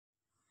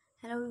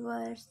Hello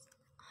viewers,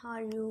 how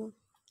are you?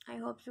 I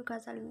hope you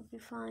guys will be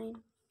fine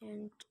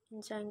and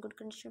enjoying good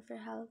condition of your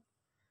health.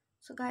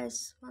 So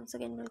guys, once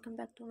again welcome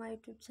back to my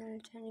YouTube channel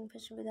Trending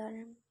Fashion with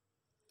RM.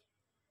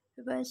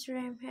 Viewers, today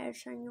I'm here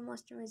showing you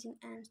most amazing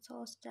and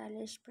so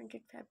stylish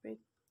printed fabric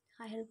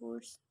high heel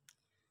boots.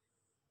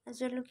 As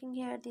you're looking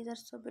here, these are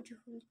so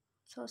beautiful,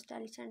 so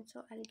stylish and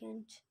so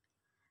elegant.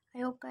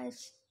 I hope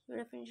guys you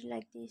definitely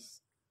like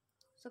this.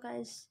 So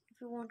guys, if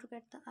you want to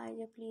get the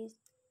idea, please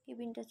keep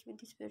in touch with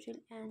this video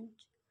and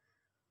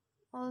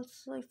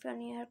also, if you're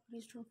new here,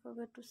 please don't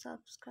forget to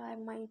subscribe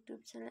my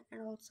YouTube channel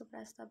and also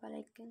press the bell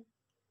icon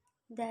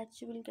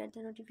that you will get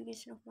the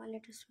notification of my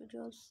latest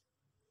videos.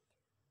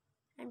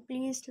 And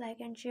please like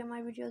and share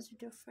my videos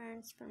with your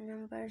friends, family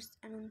members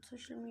and on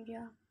social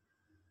media.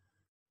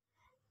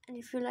 And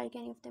if you like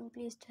any of them,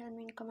 please tell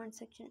me in comment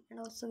section and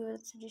also give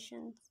us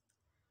suggestions.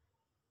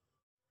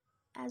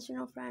 As you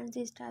know friends,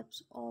 these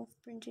types of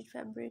printed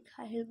fabric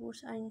high heel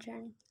boots are in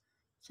trend.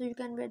 So you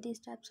can wear these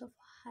types of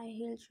high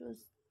heel shoes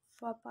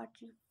for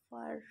party,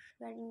 for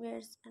wedding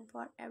wears and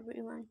for every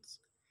events.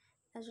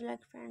 As you like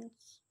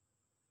friends,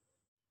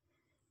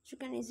 you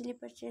can easily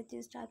purchase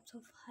these types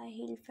of high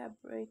heel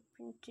fabric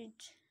printed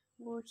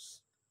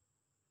boots.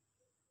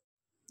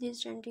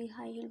 These trendy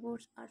high heel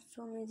boots are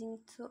so amazing,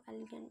 so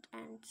elegant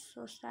and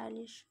so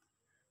stylish.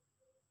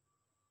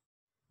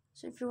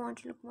 So if you want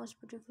to look most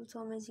beautiful,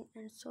 so amazing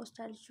and so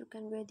stylish, you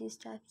can wear these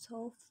types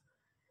of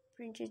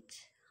printed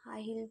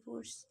high heel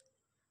boots.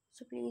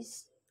 So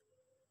please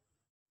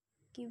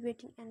keep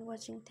waiting and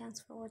watching. Thanks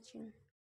for watching.